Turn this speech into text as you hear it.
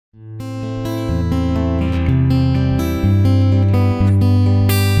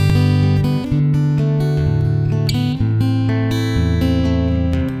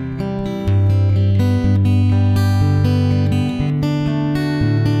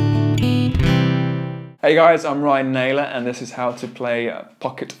Hey guys, I'm Ryan Naylor and this is how to play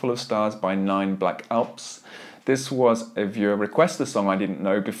Pocket Full of Stars by 9 Black Alps. This was a viewer request, a song I didn't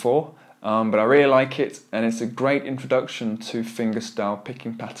know before, but I really like it and it's a great introduction to fingerstyle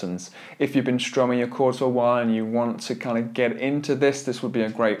picking patterns. If you've been strumming your chords for a while and you want to kind of get into this would be a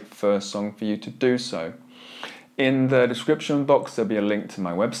great first song for you to do so. In the description box there'll be a link to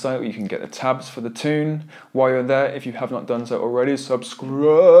my website where you can get the tabs for the tune. While you're there, if you have not done so already, subscribe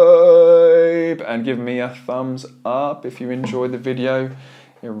and give me a thumbs up if you enjoyed the video.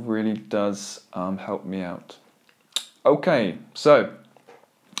 It really does help me out. Okay, so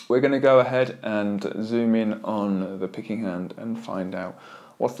we're going to go ahead and zoom in on the picking hand and find out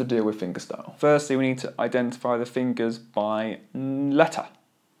what's the deal with fingerstyle. Firstly, we need to identify the fingers by letter.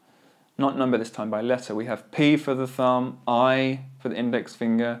 Not number this time, by letter. We have P for the thumb, I for the index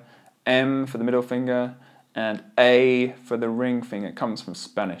finger, M for the middle finger, and A for the ring finger. It comes from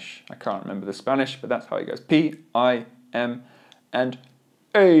Spanish. I can't remember the Spanish, but that's how it goes. P, I, M, and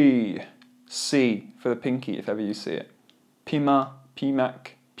A. C for the pinky, if ever you see it. PIMA,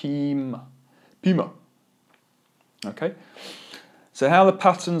 PIMAC, PIMA, PIMA. Okay? So how the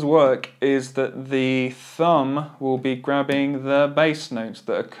patterns work is that the thumb will be grabbing the bass notes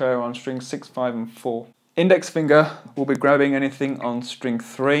that occur on strings 6, 5 and 4. Index finger will be grabbing anything on string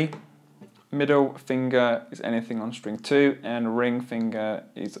 3. Middle finger is anything on string 2 and ring finger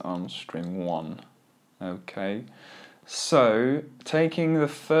is on string 1. Okay, so taking the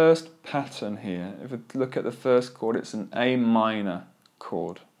first pattern here, if we look at the first chord, it's an A minor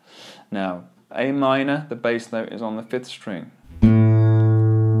chord. Now, A minor, the bass note is on the 5th string.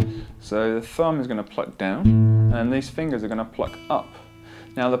 So the thumb is going to pluck down and these fingers are going to pluck up.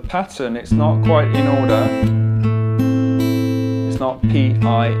 Now the pattern, it's not quite in order. It's not P,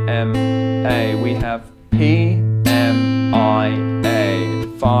 I, M, A. We have P, M, I, A.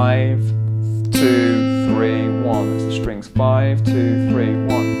 5, 2, 3, 1. That's the strings. 5, 2, 3,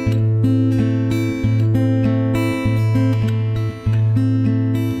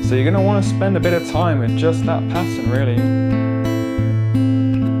 1. So you're going to want to spend a bit of time with just that pattern, really.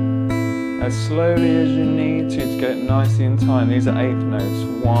 As slowly as you need to get it nicely in time. These are 8th notes.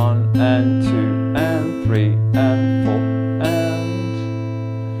 1 and 2 and 3 and 4 and...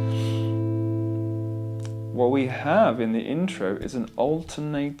 What we have in the intro is an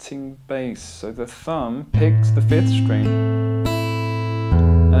alternating bass. So the thumb picks the 5th string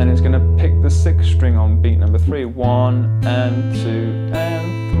and then it's going to pick the 6th string on beat number 3. 1 and 2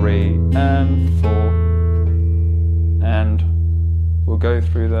 and 3 and 4 and we'll go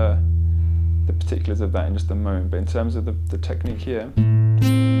through the particulars of that in just a moment, but in terms of the technique here,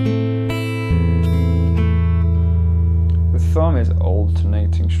 the thumb is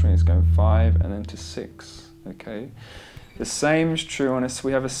alternating strings going 5 and then to 6. Okay, the same is true on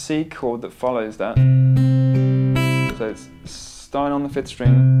we have a C chord that follows that, so it's starting on the 5th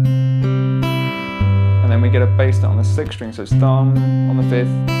string and then we get a bass note on the 6th string, so it's thumb on the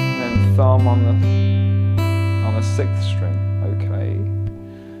 5th and then thumb on the 6th string. Okay.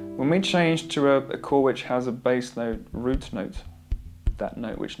 When we change to a chord which has a bass note, root note, that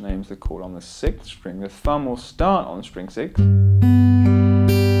note which names the chord on the 6th string, the thumb will start on string 6.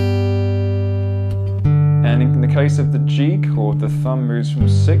 And in the case of the G chord, the thumb moves from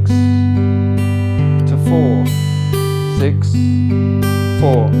 6 to 4. 6,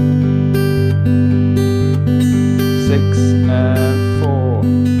 4. 6 and 4.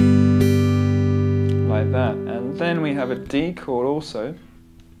 Like that. And then we have a D chord also.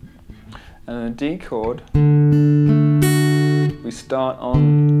 And the D chord, we start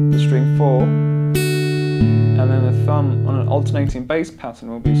on the string 4 and then the thumb on an alternating bass pattern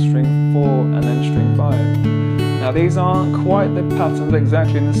will be string 4 and then string 5. Now these aren't quite the patterns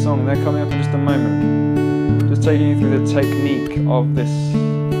exactly in the song, they're coming up in just a moment. Just taking you through the technique of this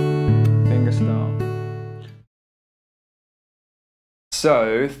fingerstyle.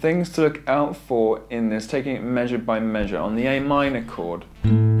 So, things to look out for in this, taking it measure by measure. On the A minor chord,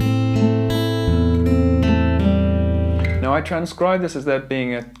 now I transcribe this as there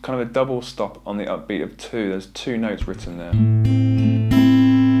being a kind of a double stop on the upbeat of 2. There's 2 notes written there.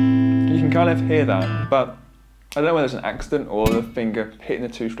 You can kind of hear that, but I don't know whether it's an accident or the finger hitting the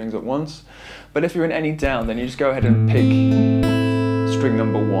 2 strings at once. But if you're in any doubt, then you just go ahead and pick string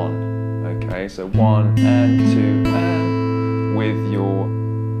number 1. Okay, so 1 and 2 and with your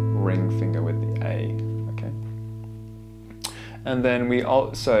ring finger with the A. Okay, and then we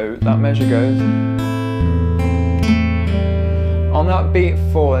also that measure goes. On that beat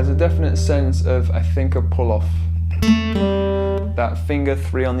 4, there's a definite sense of, I think, a pull-off. That finger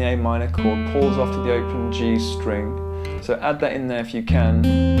 3 on the A minor chord pulls off to the open G string. So add that in there if you can.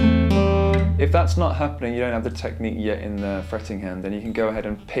 If that's not happening, you don't have the technique yet in the fretting hand, then you can go ahead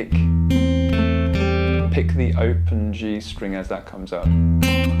and pick the open G string as that comes up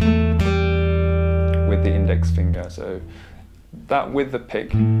with the index finger. So that with the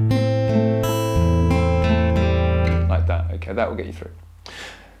pick, like that. Okay, that will get you through.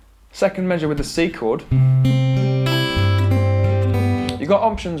 Second measure with the C chord. You've got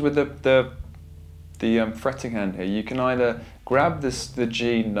options with the fretting hand here. You can either grab the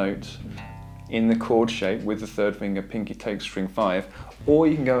G note in the chord shape with the third finger, pinky takes string 5, or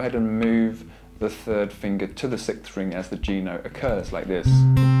you can go ahead and move the third finger to the 6th string as the G note occurs, like this.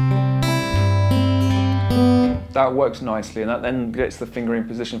 That works nicely, and that then gets the finger in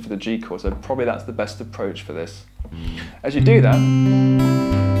position for the G chord, so probably that's the best approach for this. As you do that,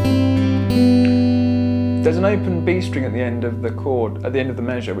 there's an open B string at the end of the chord, at the end of the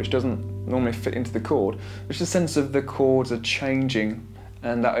measure, which doesn't normally fit into the chord, which is a sense of the chords are changing,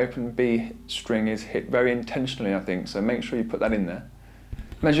 and that open B string is hit very intentionally, I think, so make sure you put that in there.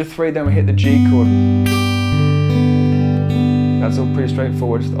 Measure 3, then we hit the G chord. That's all pretty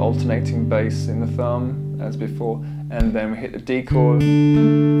straightforward, just alternating bass in the thumb, as before, and then we hit the D chord.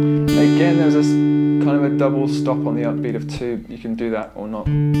 Again, there's a kind of a double stop on the upbeat of 2, you can do that or not.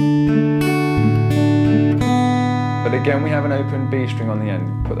 But again, we have an open B string on the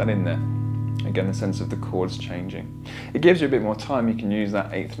end, put that in there. Again, the sense of the chords changing. It gives you a bit more time, you can use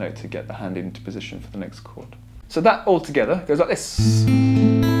that 8th note to get the hand into position for the next chord. So that all together goes like this.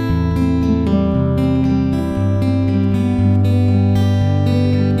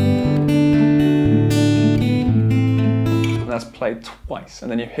 And that's played twice,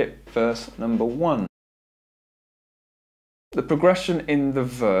 and then you hit verse number 1. The progression in the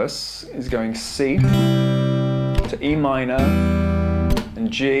verse is going C to E minor,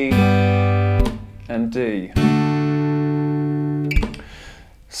 and G, and D.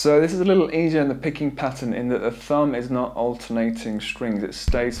 So this is a little easier in the picking pattern in that the thumb is not alternating strings, it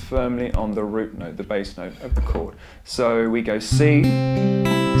stays firmly on the root note, the bass note of the chord. So we go C, C,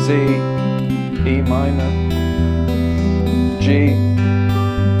 E minor, G,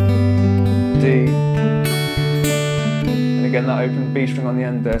 D, and again that open B string on the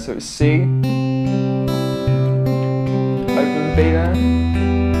end there, so it's C, open B there,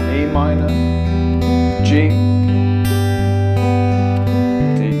 E minor, G,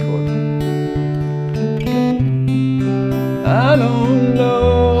 D chord. I don't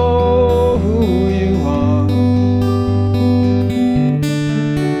know who you are.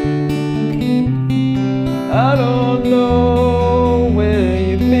 I don't know where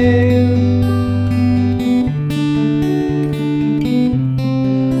you've been.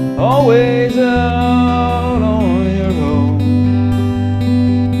 Always out on your own.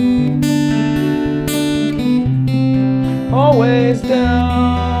 Always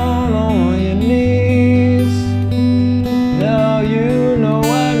down on your knees. Now you know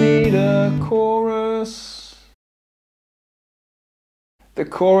I need a chorus. The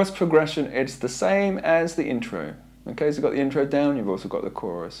chorus progression, it's the same as the intro. Okay, so you've got the intro down, you've also got the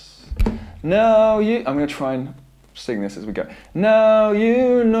chorus. Now you, I'm going to try and sing this as we go. Now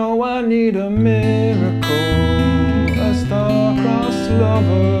you know I need a miracle, a star-crossed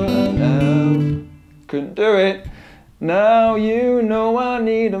lover, an elf. Couldn't do it. Now you know I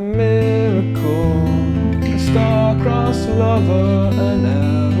need a miracle, a star-crossed lover, an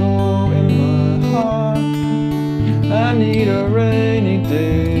arrow in my heart. I need a rainy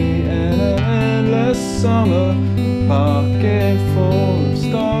day and an endless summer, pocket full of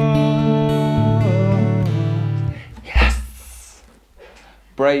stars. Yes!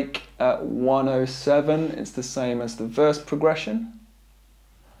 Break at 107, it's the same as the verse progression.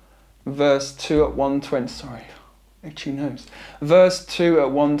 Verse 2 at 120, sorry. Itchy nose. Verse 2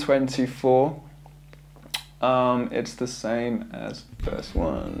 at 124, it's the same as verse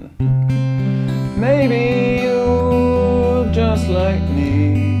 1. Maybe you're just like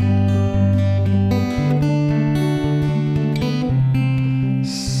me.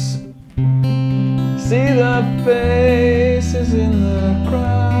 See the faces in the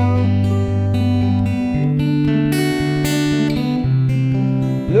crowd,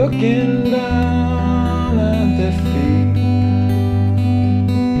 looking down at their feet.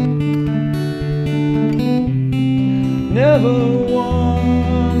 Never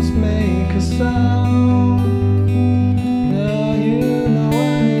once make a sound. Now you know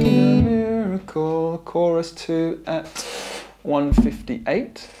I need a miracle. Chorus 2 at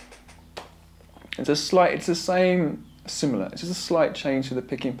 158. It's a just a slight change to the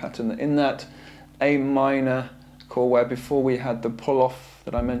picking pattern in that A minor chord where before we had the pull off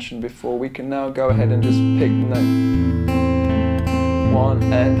that I mentioned before, we can now go ahead and just pick note 1,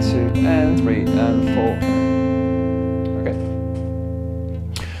 1 and 2 and 3 and 4. Okay.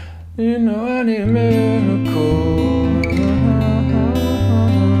 You know I need a miracle.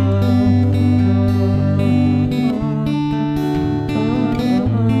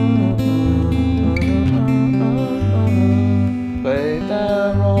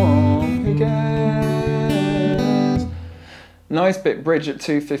 Nice bit bridge at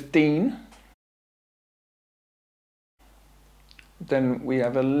 2:15. Then we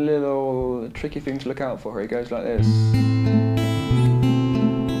have a little tricky thing to look out for here. It goes like this.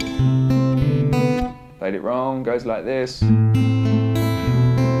 Played it wrong, goes like this.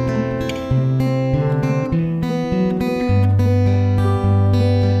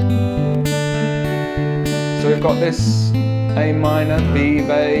 So we've got this A minor, B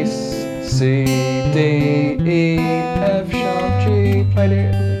bass, C, D, E, F sharp, G. Played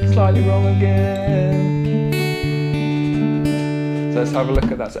it slightly wrong again. So let's have a look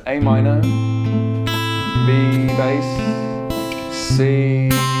at that. So A minor, B bass, C,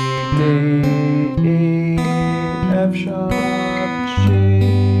 D, E, F sharp, G.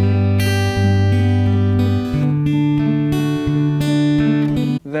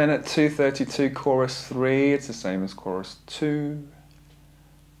 Then at 2:32 chorus 3, it's the same as chorus 2.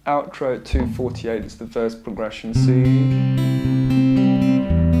 Outro at 2:48, it's the first progression C.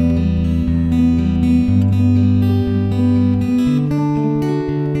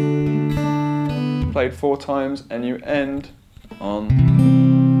 Played 4 times and you end on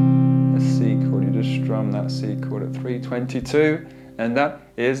a C chord. You just strum that C chord at 3:22 and that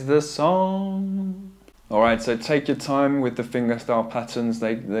is the song. Alright, so take your time with the fingerstyle patterns.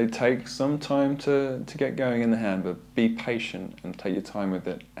 They take some time to get going in the hand, but be patient and take your time with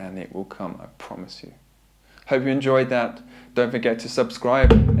it and it will come, I promise you. Hope you enjoyed that. Don't forget to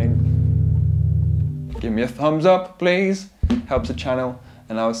subscribe and give me a thumbs up, please. Helps the channel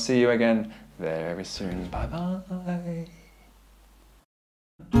and I will see you again very soon. Bye bye.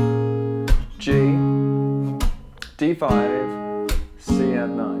 G, D5, C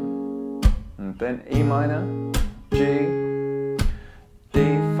and 9. And then E minor, G,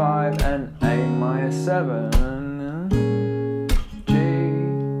 D5 and A minor 7, G,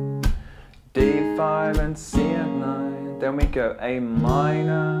 D5 and C and 9. Then we go A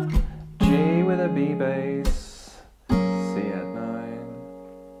minor, G with a B bass,